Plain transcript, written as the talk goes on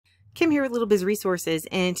Kim here with Little Biz Resources,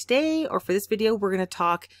 and today, or for this video, we're going to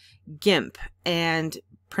talk Gimp and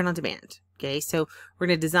print on demand. Okay, so we're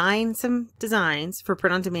going to design some designs for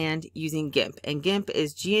print on demand using Gimp, and Gimp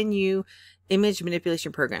is GNU Image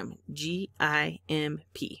Manipulation Program,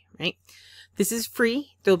 G-I-M-P, right? This is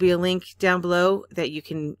free. There'll be a link down below that you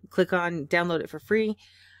can click on, download it for free.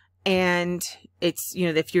 And it's, you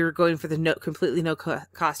know, if you're going for the completely no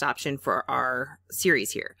cost option for our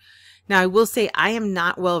series here. Now, I will say I am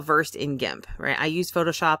not well versed in Gimp, right? I use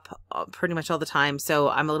Photoshop pretty much all the time, so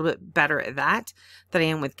I'm a little bit better at that than I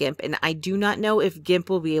am with Gimp. And I do not know if Gimp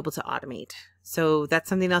will be able to automate. So that's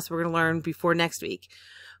something else we're going to learn before next week.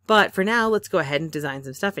 But for now, let's go ahead and design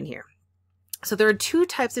some stuff in here. So there are two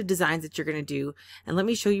types of designs that you're going to do, and let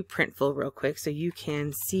me show you Printful real quick so you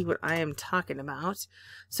can see what I am talking about.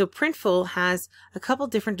 So Printful has a couple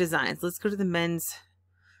different designs. Let's go to the men's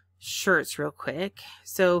shirts real quick.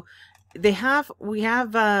 So we have,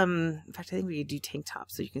 in fact, I think we could do tank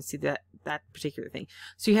tops so you can see that particular thing.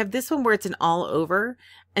 So you have this one where it's an all over,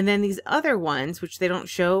 and then these other ones, which they don't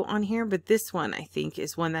show on here, but this one I think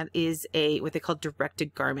is one that is what they call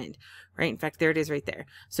directed garment, right? In fact, there it is right there.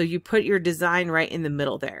 So you put your design right in the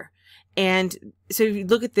middle there. And so if you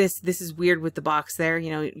look at this, this is weird with the box there.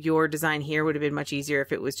 You know, your design here would have been much easier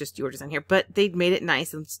if it was just your design here, but they made it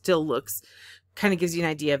nice and still looks, kind of gives you an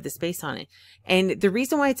idea of the space on it. And the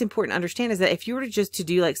reason why it's important to understand is that if you were to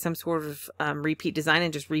do like some sort of repeat design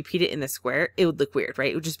and just repeat it in the square, it would look weird,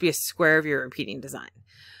 right? It would just be a square of your repeating design.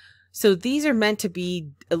 So these are meant to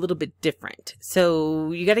be a little bit different.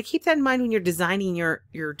 So you got to keep that in mind when you're designing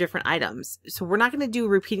your different items. So we're not going to do a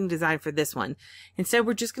repeating design for this one. Instead,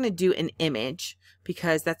 we're just going to do an image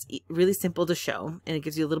because that's really simple to show and it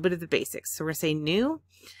gives you a little bit of the basics. So we're going to say new,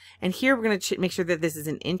 and here we're going to make sure that this is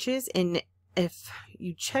in inches. And if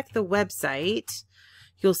you check the website,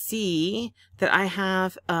 you'll see that I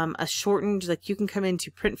have a shortened, like you can come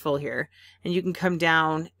into Printful here and you can come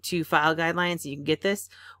down to file guidelines and you can get this.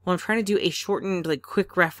 Well, I'm trying to do a shortened, like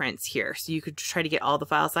quick reference here. So you could try to get all the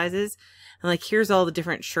file sizes. And like, here's all the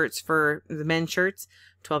different shirts for the men's shirts,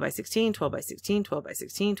 12 by 16, 12 by 16, 12 by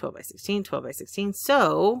 16, 12 by 16, 12 by 16.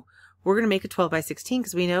 So we're going to make a 12 by 16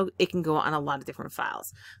 because we know it can go on a lot of different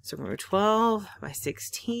files. So we're going to go 12 by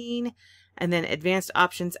 16. And then advanced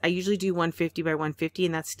options, I usually do 150 by 150,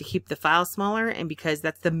 and that's to keep the file smaller, and because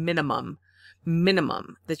that's the minimum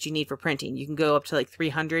that you need for printing. You can go up to like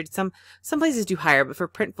 300. Some places do higher, but for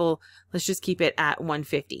Printful, let's just keep it at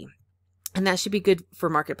 150. And that should be good for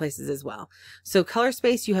marketplaces as well. So color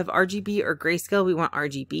space, you have RGB or grayscale. We want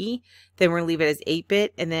RGB. Then we're gonna leave it as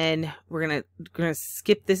 8-bit, and then we're gonna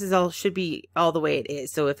skip. This is all should be all the way it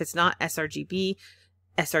is. So if it's not sRGB,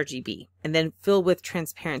 sRGB, and then fill with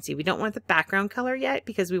transparency. We don't want the background color yet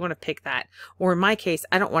because we want to pick that. Or in my case,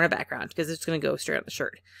 I don't want a background because it's going to go straight on the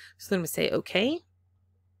shirt. So then I'm going to say okay.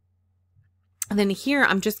 And then here,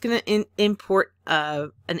 I'm just going to import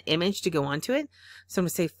an image to go onto it. So I'm going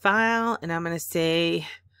to say file, and I'm going to say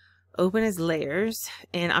open as layers.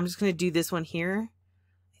 And I'm just going to do this one here.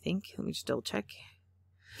 I think, let me just double check.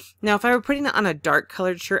 Now, if I were putting it on a dark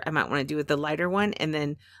colored shirt, I might want to do with the lighter one and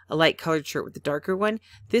then a light colored shirt with the darker one.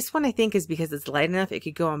 This one, I think, is because it's light enough, it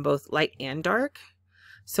could go on both light and dark.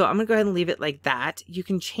 So I'm going to go ahead and leave it like that. You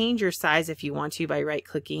can change your size if you want to by right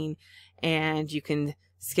clicking, and you can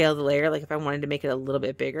scale the layer. Like if I wanted to make it a little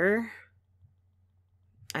bit bigger,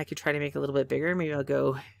 I could try to make it a little bit bigger. Maybe I'll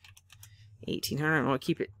go 1800. I'll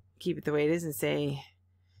keep it the way it is and say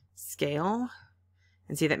scale,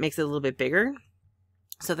 and see that makes it a little bit bigger.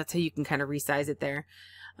 So that's how you can kind of resize it there.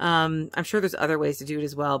 I'm sure there's other ways to do it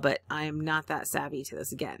as well, but I am not that savvy to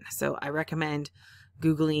this again. So I recommend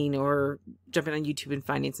Googling or jumping on YouTube and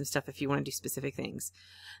finding some stuff if you want to do specific things.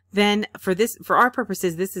 Then for our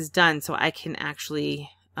purposes, this is done. So I can actually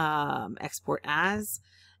export as,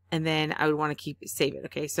 and then I would want to save it.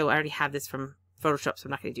 Okay, so I already have this from Photoshop, so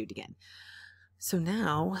I'm not going to do it again. So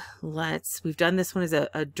now we've done this one as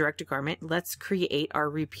a directed garment. Let's create our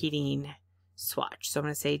repeating swatch. So I'm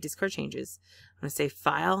going to say discard changes. I'm going to say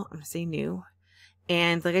file. I'm going to say new.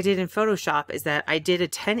 And like I did in Photoshop is that I did a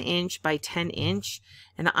 10-inch by 10-inch.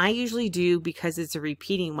 And I usually do, because it's a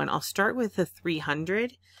repeating one, I'll start with the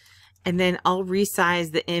 300 and then I'll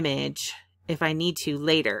resize the image if I need to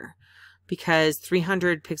later, because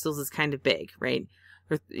 300 pixels is kind of big, right?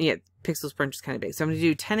 Or yeah, pixels per inch is kind of big. So I'm going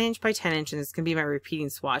to do 10-inch by 10-inch, and it's going to be my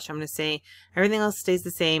repeating swatch. I'm going to say everything else stays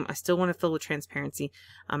the same. I still want to fill with transparency.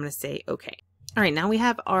 I'm going to say okay. All right, now we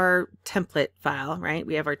have our template file, right?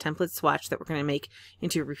 We have our template swatch that we're going to make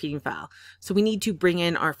into a repeating file. So we need to bring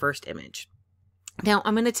in our first image. Now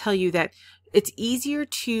I'm going to tell you that it's easier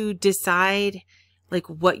to decide like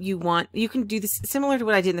what you want. You can do this similar to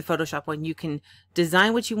what I did in the Photoshop one. You can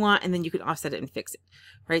design what you want and then you can offset it and fix it,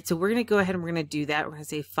 right? So we're going to go ahead and we're going to do that. We're going to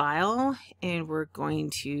say File and we're going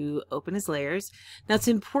to open as layers. Now it's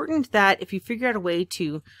important that if you figure out a way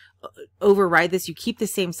to override this, you keep the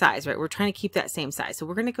same size, right? We're trying to keep that same size. So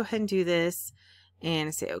we're going to go ahead and do this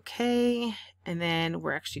and say okay. And then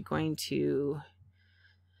we're actually going to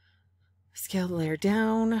scale the layer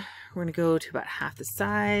down. We're going to go to about half the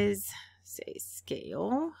size. Say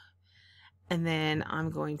scale, and then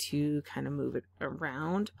I'm going to kind of move it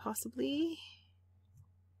around possibly.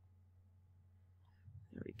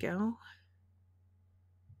 There we go.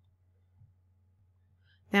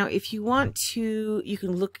 Now if you want to, you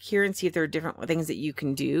can look here and see if there are different things that you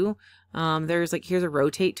can do. There's like, here's a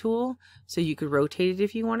rotate tool, so you could rotate it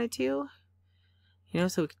if you wanted to, you know,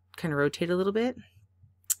 so we could kind of rotate a little bit.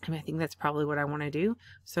 I mean, I think that's probably what I want to do.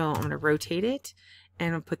 So I'm going to rotate it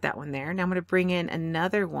and I'll put that one there. Now I'm going to bring in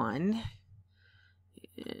another one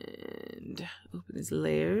and open these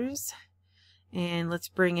layers. And let's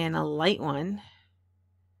bring in a light one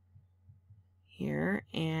here.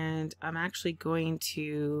 And I'm actually going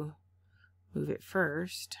to move it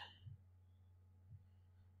first.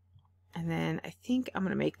 And then I think I'm going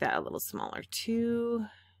to make that a little smaller too.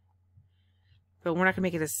 But we're not going to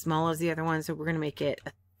make it as small as the other one. So we're going to make it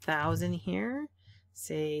 1,000 here.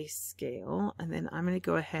 Say scale, and then I'm going to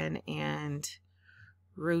go ahead and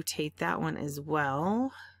rotate that one as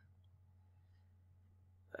well.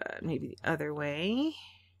 Maybe the other way.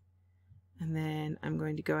 And then I'm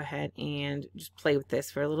going to go ahead and just play with this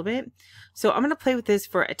for a little bit. So I'm going to play with this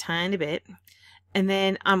for a tiny bit. And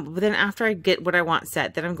then after I get what I want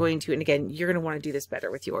set, then I'm going to, and again, you're going to want to do this better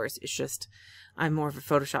with yours. It's just, I'm more of a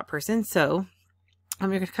Photoshop person. So I'm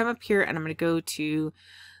going to come up here and I'm going to go to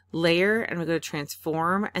layer and I'm going to go to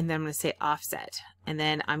transform, and then I'm going to say offset, and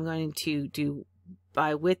then I'm going to do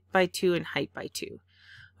by width by 2 and height by 2.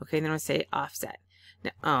 Okay, and then I'm going to say offset.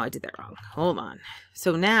 Now, oh, I did that wrong. Hold on.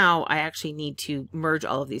 So now I actually need to merge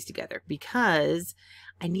all of these together because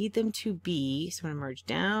I need them to be, so I'm going to merge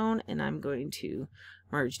down and I'm going to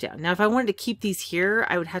merge down. Now if I wanted to keep these here,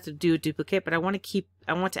 I would have to do a duplicate, but I want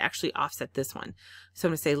to actually offset this one. So I'm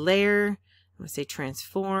going to say layer, I'm going to say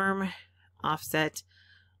transform, offset,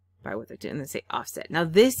 by what I did, and then say offset. Now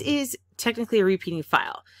this is technically a repeating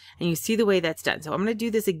file, and you see the way that's done. So I'm going to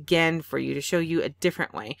do this again for you to show you a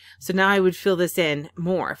different way. So now I would fill this in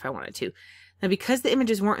more if I wanted to. Now because the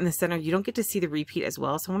images weren't in the center, you don't get to see the repeat as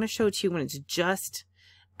well. So I want to show it to you when it's just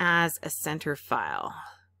as a center file,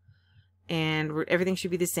 and everything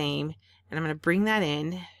should be the same. And I'm going to bring that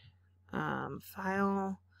in,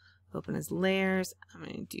 file, open as layers. I'm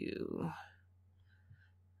going to do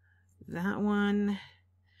that one.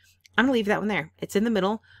 I'm going to leave that one there. It's in the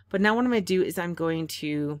middle, but now what I'm going to do is I'm going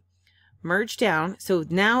to merge down. So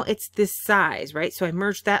now it's this size, right? So I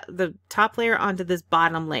merged the top layer onto this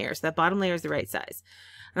bottom layer. So that bottom layer is the right size.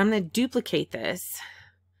 And I'm going to duplicate this.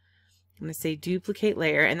 I'm going to say duplicate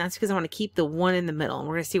layer, and that's because I want to keep the one in the middle, and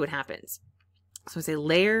we're going to see what happens. So I say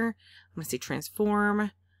layer, I'm going to say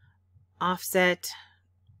transform, offset,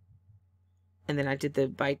 and then I did the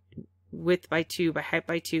by width by 2, by height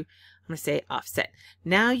by 2. I'm going to say offset.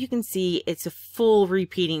 Now you can see it's a full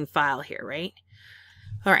repeating file here, right?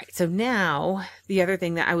 All right, so now the other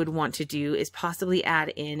thing that I would want to do is possibly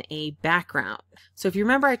add in a background. So if you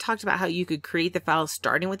remember, I talked about how you could create the file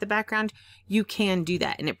starting with the background. You can do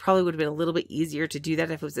that, and it probably would have been a little bit easier to do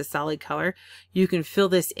that if it was a solid color. You can fill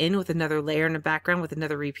this in with another layer in the background with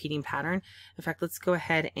another repeating pattern. In fact, let's go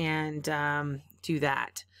ahead and do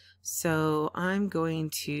that. So I'm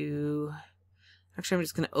going to, actually I'm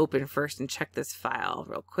just going to open first and check this file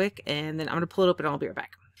real quick, and then I'm going to pull it open and I'll be right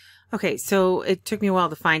back. Okay, so it took me a while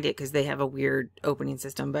to find it because they have a weird opening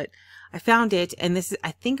system, but I found it, and this is,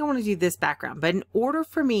 I think I want to do this background, but in order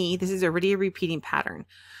for me, this is already a repeating pattern.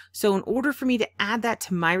 So in order for me to add that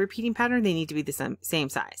to my repeating pattern, they need to be the same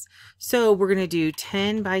size. So we're going to do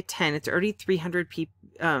 10 by 10. It's already 300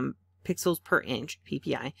 pixels per inch,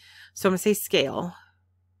 PPI. So I'm going to say scale.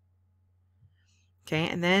 Okay,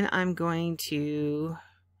 and then I'm going to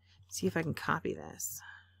see if I can copy this.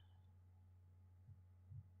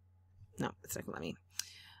 No, it's not gonna let me.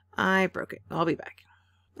 I broke it. I'll be back.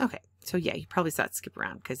 Okay, so yeah, you probably saw it skip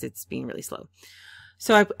around because it's being really slow.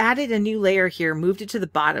 So I've added a new layer here, moved it to the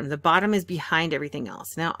bottom. The bottom is behind everything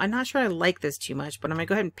else. Now, I'm not sure I like this too much, but I'm gonna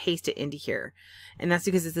go ahead and paste it into here. And that's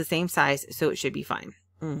because it's the same size, so it should be fine.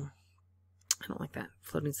 I don't like that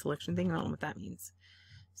floating selection thing. I don't know what that means.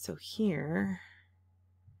 So here,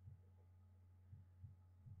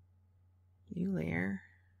 new layer,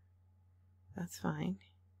 that's fine.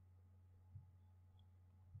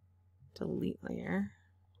 delete layer.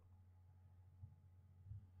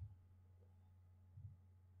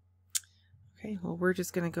 Okay, well, we're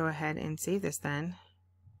just going to go ahead and save this then.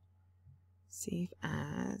 Save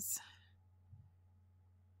as.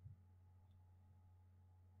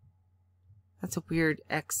 That's a weird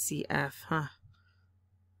XCF, huh?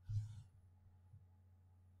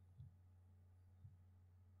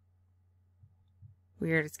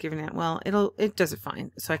 Weird, it's giving it, well, it does it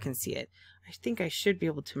fine, so I can see it. I think I should be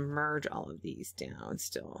able to merge all of these down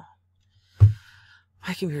still.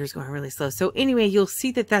 My computer's going really slow. So anyway, you'll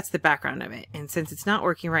see that that's the background of it. And since it's not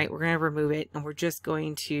working right, we're going to remove it. And we're just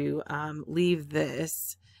going to leave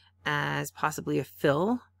this as possibly a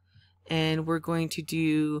fill. And we're going to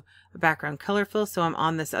do a background color fill. So I'm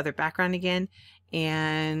on this other background again.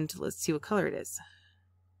 And let's see what color it is.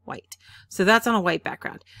 White. So that's on a white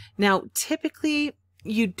background. Now, typically,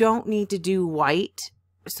 you don't need to do white.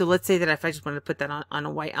 So let's say that if I just wanted to put that on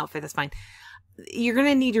a white outfit, that's fine. You're going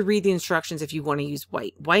to need to read the instructions if you want to use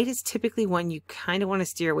white. White is typically one you kind of want to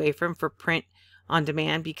steer away from for print on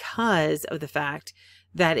demand because of the fact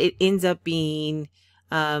that it ends up being,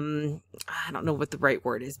 I don't know what the right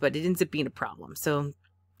word is, but it ends up being a problem. So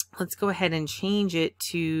let's go ahead and change it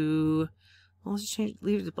to, well, let's just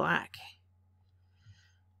leave it to black.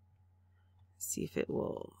 See if it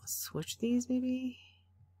will switch these maybe.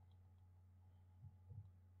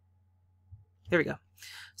 There we go.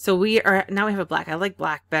 So now we have a black. I like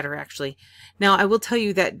black better actually. Now I will tell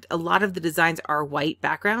you that a lot of the designs are white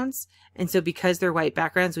backgrounds. And so because they're white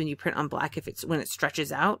backgrounds, when you print on black, when it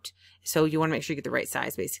stretches out, so you want to make sure you get the right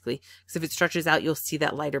size basically. Because if it stretches out, you'll see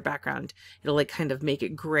that lighter background. It'll like kind of make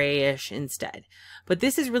it grayish instead. But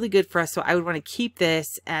this is really good for us. So I would want to keep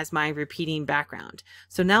this as my repeating background.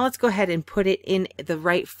 So now let's go ahead and put it in the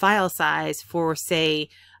right file size for say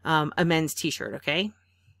a men's t-shirt. Okay.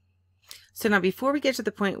 So now before we get to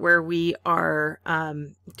the point where we are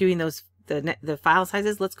doing the file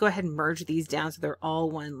sizes, let's go ahead and merge these down so they're all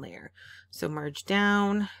one layer. So merge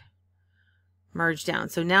down, merge down.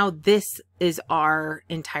 So now this is our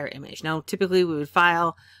entire image. Now typically we would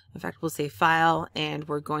file, in fact we'll say file, and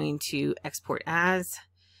we're going to export as,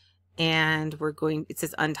 and it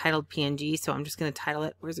says untitled PNG, so I'm just going to title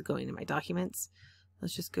it. Where's it going in my documents?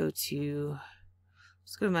 Let's just go to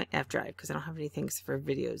my F drive because I don't have anything for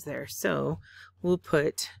videos there. So we'll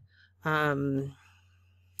put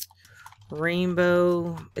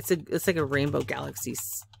rainbow. It's like a rainbow galaxy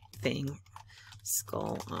thing.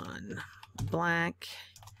 Skull on black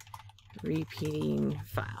repeating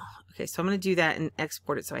file. Okay, so I'm going to do that and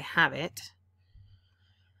export it so I have it.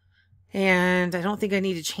 And I don't think I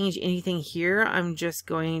need to change anything here. I'm just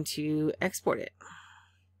going to export it.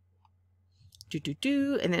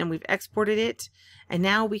 And then we've exported it, and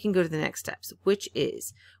now we can go to the next steps, which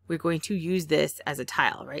is we're going to use this as a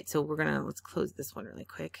tile, right? So let's close this one really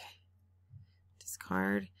quick,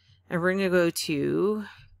 discard, and we're going to go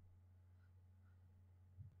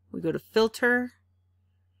to filters,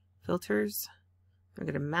 we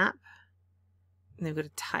go to map, and then go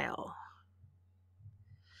to tile.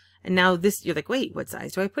 And now this, you're like, wait, what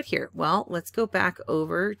size do I put here? Well, let's go back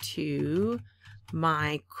over to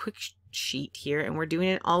my quick sheet here, and we're doing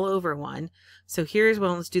it all over one. So here's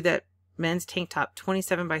one. Let's do that men's tank top,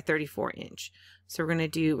 27 by 34 inch. So we're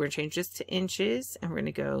going to change this to inches, and we're going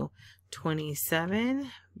to go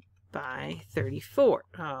 27 by 34.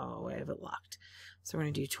 Oh, I have it locked. So we're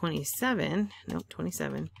going to do 27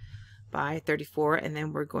 by 34, and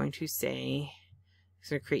then we're going to say,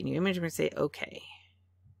 so create a new image. We're going to say okay.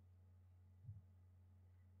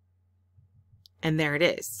 And there it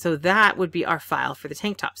is. So that would be our file for the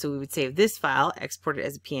tank top. So we would save this file, export it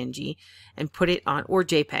as a PNG, and put it on, or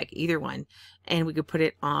JPEG, either one. And we could put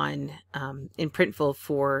it on in Printful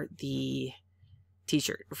for the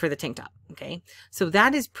t-shirt, for the tank top. Okay. So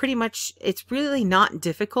that is pretty much, it's really not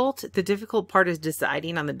difficult. The difficult part is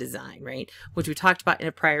deciding on the design, right? Which we talked about in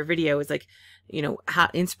a prior video is like, you know, how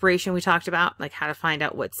inspiration we talked about, like how to find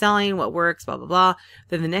out what's selling, what works, blah, blah, blah.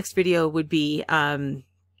 Then the next video would be,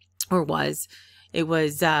 it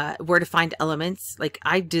was where to find elements. Like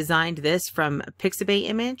I designed this from a Pixabay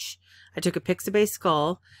image. I took a Pixabay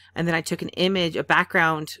skull, and then I took an image, a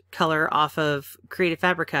background color off of Creative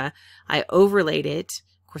Fabrica. I overlaid it.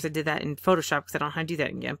 Of course, I did that in Photoshop because I don't know how to do that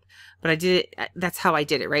in Gimp, but I did it. That's how I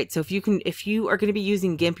did it, right? So if you are going to be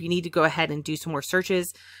using Gimp, you need to go ahead and do some more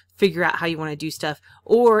searches, figure out how you want to do stuff.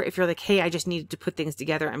 Or if you're like, hey, I just needed to put things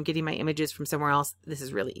together, I'm getting my images from somewhere else, this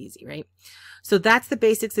is really easy, right? So that's the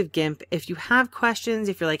basics of Gimp. If you have questions,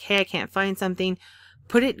 if you're like, hey, I can't find something,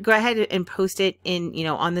 go ahead and post it in, you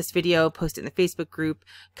know, on this video, post it in the Facebook group,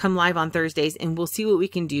 come live on Thursdays, and we'll see what we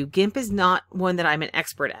can do. Gimp is not one that I'm an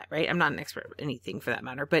expert at, right? I'm not an expert at anything for that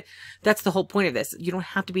matter, but that's the whole point of this. You don't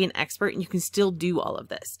have to be an expert, and you can still do all of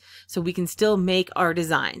this. So we can still make our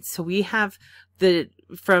designs. So we have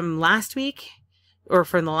from last week, or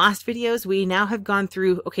from the last videos, we now have gone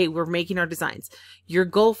through, okay, we're making our designs. Your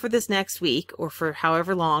goal for this next week, or for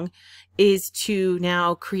however long, is to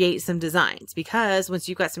now create some designs, because once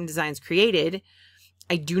you've got some designs created,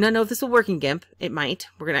 I do not know if this will work in Gimp. It might.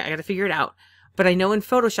 I got to figure it out. But I know in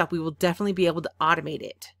Photoshop, we will definitely be able to automate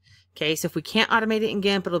it. Okay. So if we can't automate it in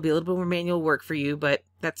Gimp, it'll be a little bit more manual work for you, but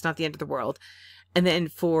that's not the end of the world. And then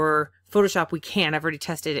for Photoshop, we can. I've already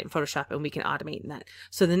tested it in Photoshop, and we can automate in that.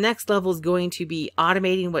 So the next level is going to be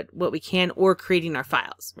automating what we can, or creating our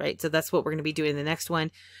files, right? So that's what we're going to be doing in the next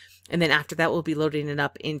one. And then after that, we'll be loading it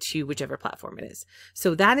up into whichever platform it is.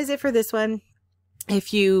 So that is it for this one.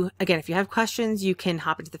 If you have questions, you can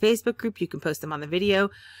hop into the Facebook group. You can post them on the video.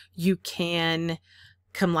 You can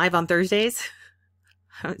come live on Thursdays.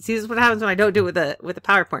 See, this is what happens when I don't do it with a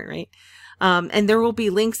PowerPoint, right? And there will be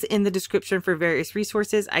links in the description for various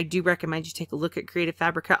resources. I do recommend you take a look at Creative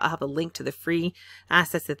Fabrica. I'll have a link to the free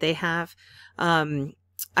assets that they have.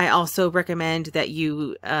 I also recommend that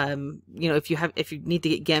you, you know, if you need to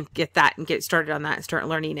get Gimp, get that and get started on that and start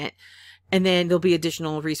learning it. And then there'll be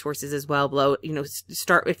additional resources as well below. You know,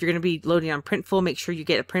 if you're going to be loading on Printful, make sure you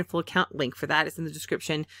get a Printful account. Link for that is in the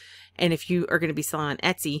description. And if you are going to be selling on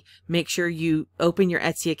Etsy, make sure you open your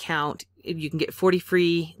Etsy account. You can get 40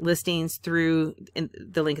 free listings through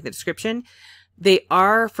the link in the description. They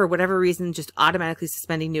are, for whatever reason, just automatically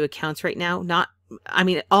suspending new accounts right now.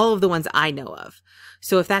 All of the ones I know of.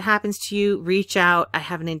 So if that happens to you, reach out. I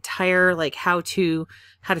have an entire how to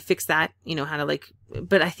fix that, you know,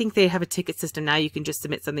 but I think they have a ticket system now. You can just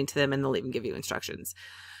submit something to them and they'll even give you instructions.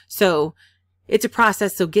 So it's a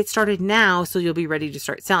process. So get started now, so you'll be ready to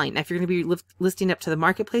start selling. Now, if you're going to be listing up to the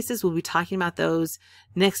marketplaces, we'll be talking about those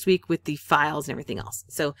next week with the files and everything else.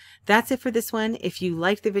 So that's it for this one. If you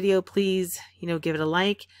liked the video, please, you know, give it a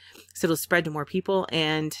like so it'll spread to more people.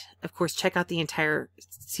 And of course, check out the entire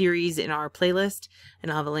series in our playlist, and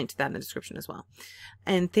I'll have a link to that in the description as well.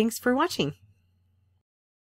 And thanks for watching.